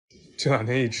这2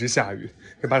天一直下雨，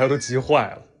给八条都急坏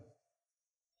了。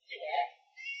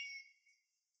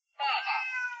爸爸，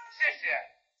谢谢。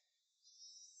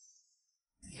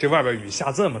这外边雨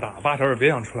下这么大，八条是别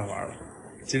想出来玩了。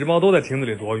几只猫都在亭子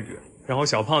里躲雨，然后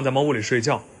小胖在猫屋里睡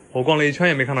觉。我逛了一圈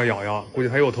也没看到瑶瑶，估计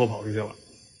他又偷跑出去了。出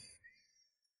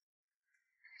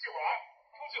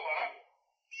去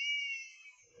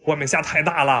玩。外面下太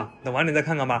大了，等晚点再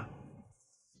看看吧。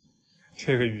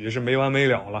这个雨是没完没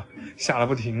了了，下了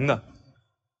不停的。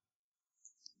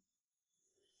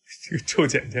这个臭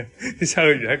姐姐，下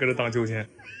个雨还搁这荡秋千，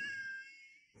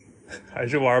还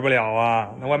是玩不了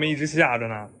啊！那外面一直下着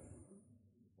呢。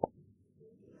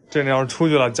这要是出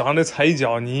去了，脚上得踩一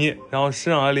脚泥，然后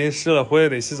身上还淋湿了，回来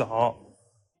得洗澡。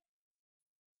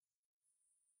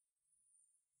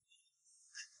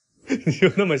你就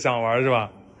那么想玩是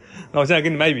吧？那我现在给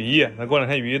你买雨衣，那过2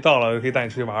天雨衣到了，就可以带你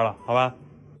出去玩了，好吧？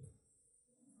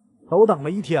都等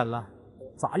了1天了，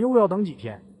咋又要等几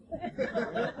天？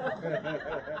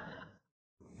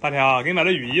八条，给你买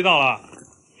的雨衣到了，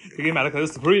这给你买的可是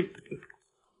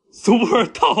Super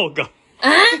Dog，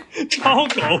 超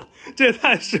狗，这也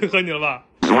太适合你了吧？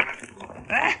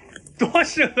哎，多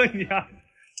适合你啊！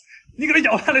你给它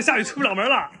咬坏了，下雨出不了门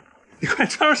了，你快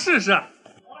穿上试试。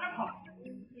我来跑，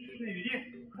这雨衣，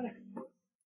快点！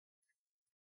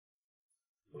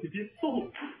你别动，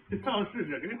你穿上试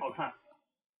试，肯定好看。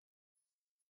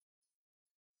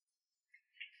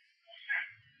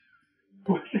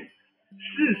不是，试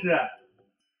试。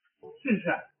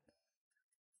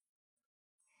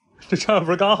这穿上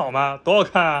不是刚好吗？多好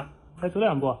看啊！再走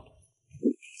2步。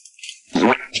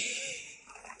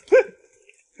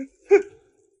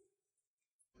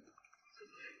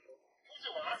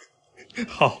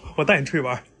好，我带你出去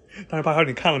玩。但是八条，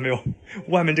你看了没有？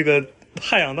外面这个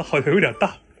太阳的好像有点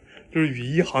大，就是雨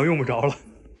衣好像用不着了。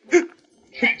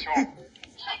睡觉。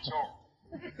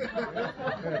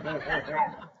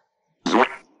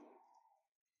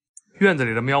院子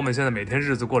里的喵们现在每天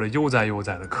日子过得悠哉悠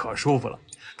哉的，可舒服了。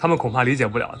他们恐怕理解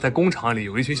不了，在工厂里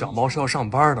有一群小猫是要上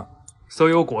班的，所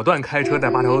以我果断开车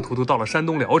带八条和图图到了山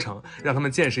东聊城，让他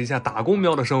们见识一下打工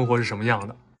喵的生活是什么样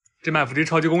的。这麦麸地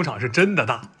超级工厂是真的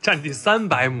大，占地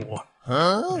300亩，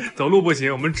走路不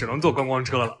行，我们只能坐观光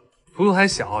车了。图图还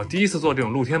小，第一次坐这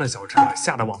种露天的小车，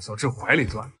吓得往小智怀里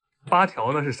钻。八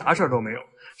条呢是啥事儿都没有，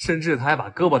甚至他还把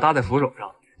胳膊搭在扶手上，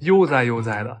悠哉悠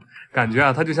哉的感觉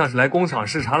啊，他就像是来工厂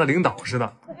视察的领导似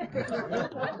的。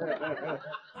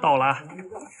到了，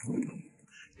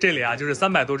这里啊就是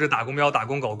300多只打工喵、打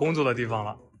工狗工作的地方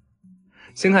了。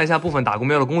先看一下部分打工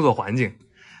喵的工作环境。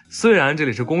虽然这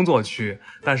里是工作区，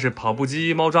但是跑步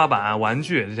机、猫抓板、玩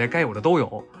具这些该有的都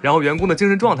有。然后员工的精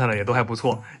神状态呢也都还不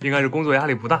错，应该是工作压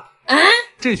力不大。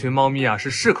这群猫咪啊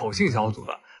是适口性小组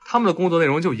的，他们的工作内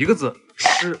容就一个字：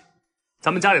吃。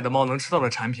咱们家里的猫能吃到的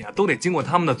产品啊，都得经过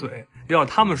他们的嘴，要是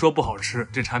他们说不好吃，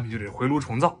这产品就得回炉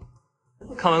重造。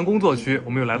看完工作区，我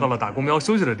们又来到了打工喵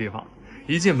休息的地方。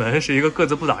一进门是一个个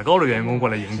子不咋高的员工过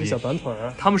来迎接，小短腿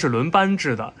儿。他们是轮班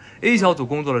制的 ，A 小组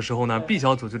工作的时候呢 ，B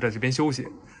小组就在这边休息。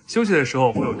休息的时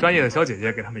候会有专业的小姐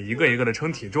姐给他们一个一个的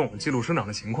称体重，记录生长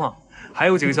的情况，还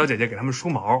有几个小姐姐给他们梳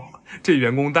毛。这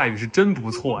员工待遇是真不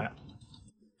错呀！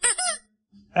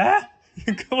哎，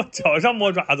你给我脚上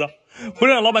摸爪子，回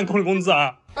来让老板扣你工资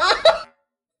啊！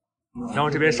然后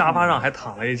这边沙发上还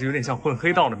躺了一只有点像混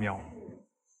黑道的喵，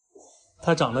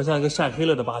它长得像一个晒黑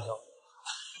了的八条。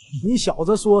你小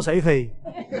子说谁黑？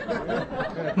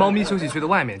猫咪休息区的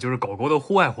外面就是狗狗的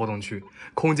户外活动区，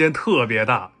空间特别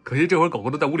大，可惜这会儿狗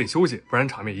狗都在屋里休息，不然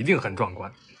场面一定很壮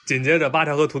观。紧接着八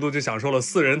条和图图就享受了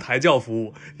4人抬轿服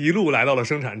务，一路来到了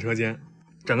生产车间。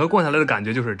整个逛下来的感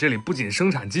觉就是这里不仅生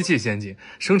产机器先进，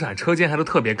生产车间还都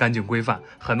特别干净规范，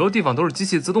很多地方都是机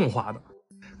器自动化的。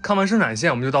看完生产线，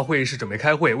我们就到会议室准备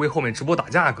开会，为后面直播打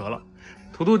价格了。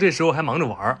图图这时候还忙着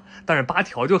玩，但是八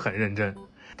条就很认真，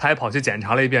他还跑去检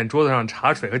查了一遍桌子上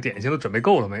茶水和点心都准备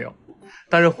够了没有。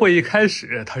但是会议开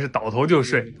始，他是倒头就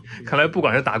睡。看来不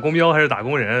管是打工喵还是打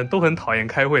工人，都很讨厌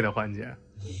开会的环节。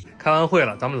开完会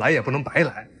了，咱们来也不能白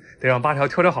来，得让八条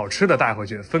挑点好吃的带回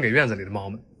去，分给院子里的猫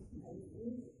们。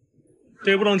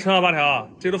这个不能吃啊，八条，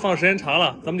这个都放时间长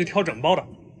了，咱们就挑整包的。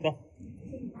走。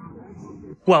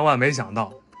万万没想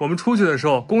到，我们出去的时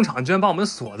候，工厂居然把我们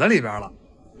锁在里边了。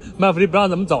麦麸地不让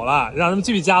咱们走了，让他们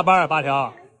继续加班啊，八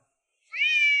条。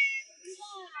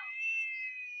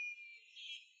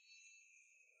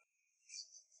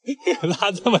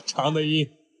拉这么长的音。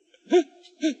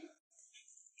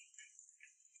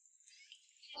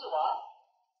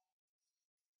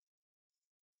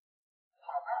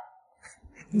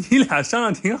你俩商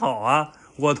量挺好啊，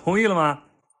我同意了吗？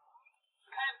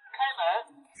开门。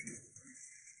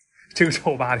这个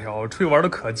臭八条出去玩的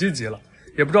可积极了，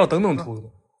也不知道等等图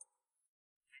图。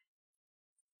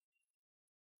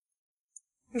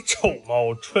臭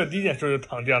猫出来第一件事就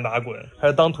躺地上打滚，还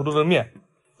是当图图的面。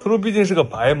图图毕竟是个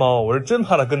白猫，我是真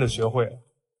怕它跟着学会了。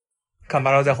看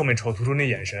八条在后面瞅图图那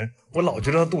眼神，我老觉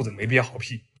得他肚子没憋好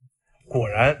屁。果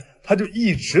然，他就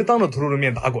一直当着图图的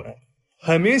面打滚，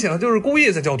很明显他就是故意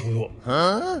在教图图。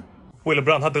为了不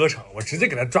让他得逞，我直接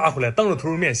给他抓回来，当着图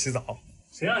图面洗澡。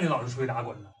谁让你老是出去打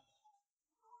滚的？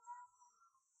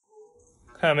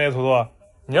看见没有，图图，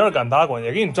你要是敢打滚，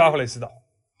也给你抓回来洗澡。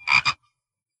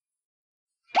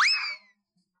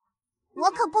我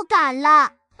可不敢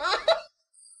了。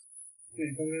自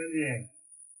己冲干净。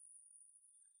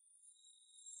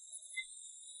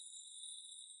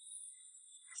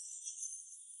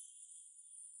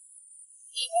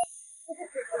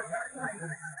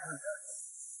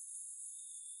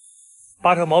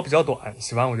八条毛比较短，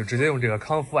洗完我就直接用这个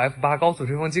康夫 F8 高速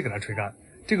吹风机给它吹干。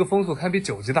这个风速堪比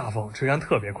9级大风，吹干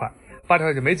特别快，八条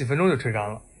也就没几分钟就吹干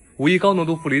了。无疑高浓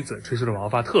度负离子吹出的毛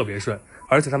发特别顺，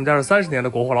而且他们家是30年的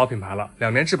国货老品牌了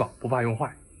，2年质保，不怕用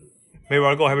坏。没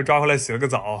玩够还被抓回来洗了个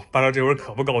澡，八条这会儿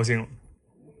可不高兴了。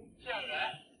骗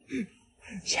人！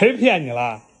谁骗你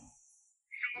了？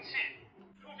生气，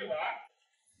出去玩。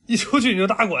一出去你就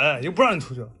打滚，又不让你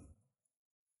出去了。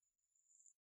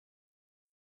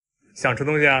想吃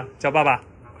东西啊？叫爸爸，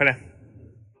快点。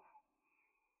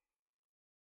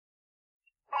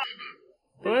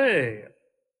对。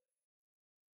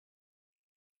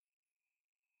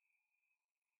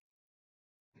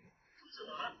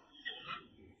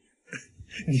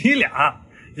你俩，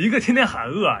一个天天喊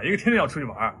饿，一个天天要出去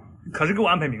玩，可是给我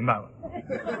安排明白了。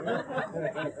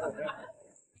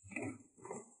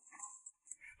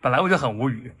本来我就很无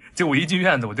语，结果一进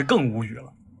院子我就更无语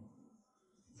了。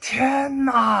天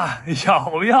哪，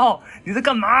瑶瑶，你在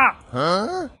干嘛？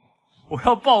我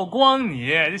要曝光你！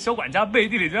这小管家背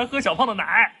地里居然喝小胖的奶。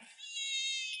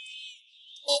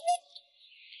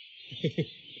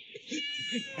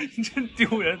真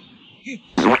丢人。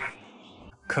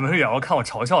可能是瑶瑶看我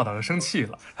嘲笑他，生气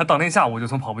了。他当天下午就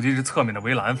从跑步机侧面的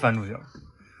围栏翻出去了，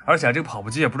而且这个跑步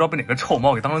机也不知道被哪个臭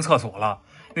猫给当成厕所了。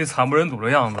那惨不忍睹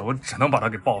的样子，我只能把它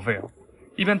给报废了。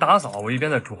一边打扫，我一边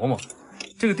在琢磨，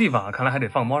这个地方看来还得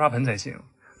放猫砂盆才行。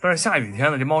但是下雨天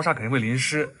呢，这猫砂肯定会淋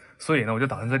湿，所以呢，我就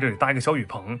打算在这里搭一个小雨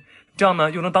棚，这样呢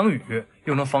又能挡雨，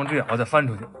又能防止瑶瑶再翻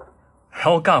出去。然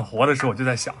后干活的时候我就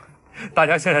在想，大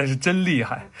家现在是真厉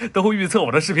害，都会预测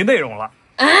我的视频内容了。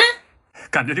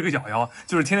感觉这个瑶瑶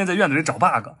就是天天在院子里找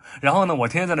bug， 然后呢，我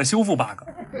天天在那修复 bug。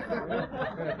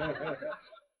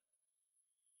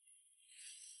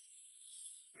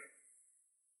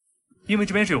因为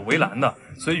这边是有围栏的，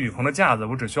所以雨棚的架子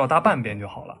我只需要搭半边就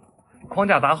好了。框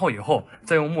架搭好以后，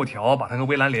再用木条把它跟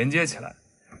围栏连接起来。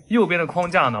右边的框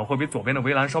架呢会比左边的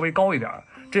围栏稍微高一点，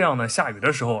这样呢下雨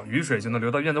的时候雨水就能流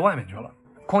到院子外面去了。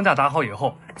框架搭好以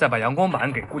后，再把阳光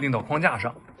板给固定到框架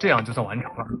上，这样就算完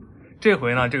成了。这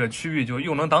回呢，这个区域就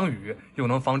又能挡雨，又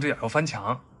能防止瑶瑶翻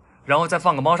墙，然后再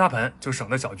放个猫砂盆，就省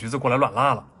得小橘子过来乱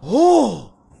拉了。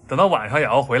等到晚上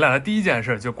瑶瑶回来了，第一件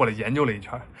事就过来研究了一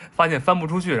圈，发现翻不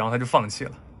出去，然后他就放弃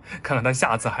了，看看他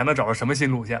下次还能找到什么新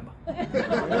路线吧。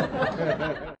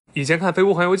以前看《飞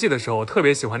屋环游记》的时候，特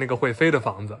别喜欢那个会飞的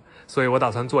房子，所以我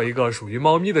打算做一个属于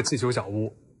猫咪的气球小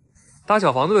屋。搭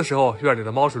小房子的时候，院里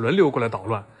的猫是轮流过来捣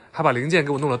乱，还把零件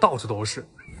给我弄得到处都是。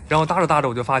然后搭着搭着，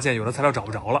我就发现有的材料找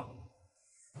不着了。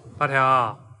八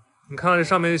条，你看到这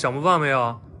上面的小木棒没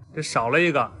有？这少了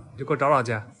一个，你就给我找找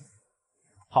去。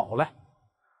好嘞。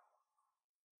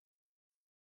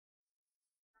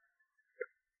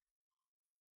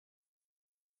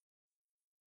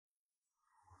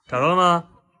找到了吗？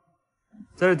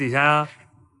在这底下呀。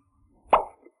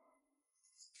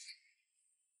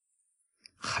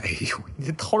哎呦，你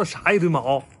这掏了啥一堆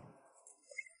毛？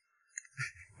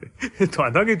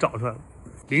短短给找出来了。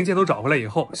零件都找回来以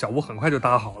后，小屋很快就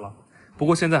搭好了。不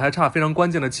过现在还差非常关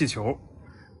键的气球。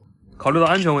考虑到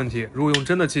安全问题，如果用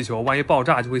真的气球，万一爆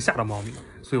炸就会吓到猫咪，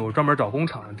所以我专门找工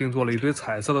厂定做了一堆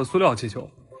彩色的塑料气球，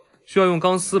需要用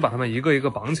钢丝把它们一个一个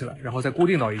绑起来，然后再固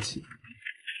定到一起。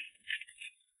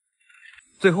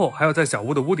最后还要在小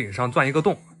屋的屋顶上钻一个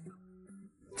洞，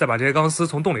再把这些钢丝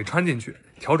从洞里穿进去，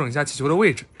调整一下气球的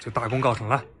位置，就大功告成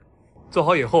了。做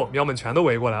好以后，喵们全都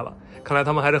围过来了，看来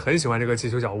他们还是很喜欢这个气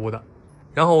球小屋的。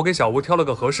然后我给小屋挑了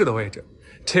个合适的位置，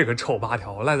这个臭八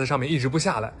条赖在上面一直不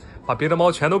下来，把别的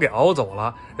猫全都给熬走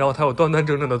了，然后他又端端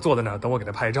正正的坐在那儿等我给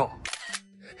他拍照，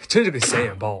真是个显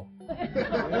眼包。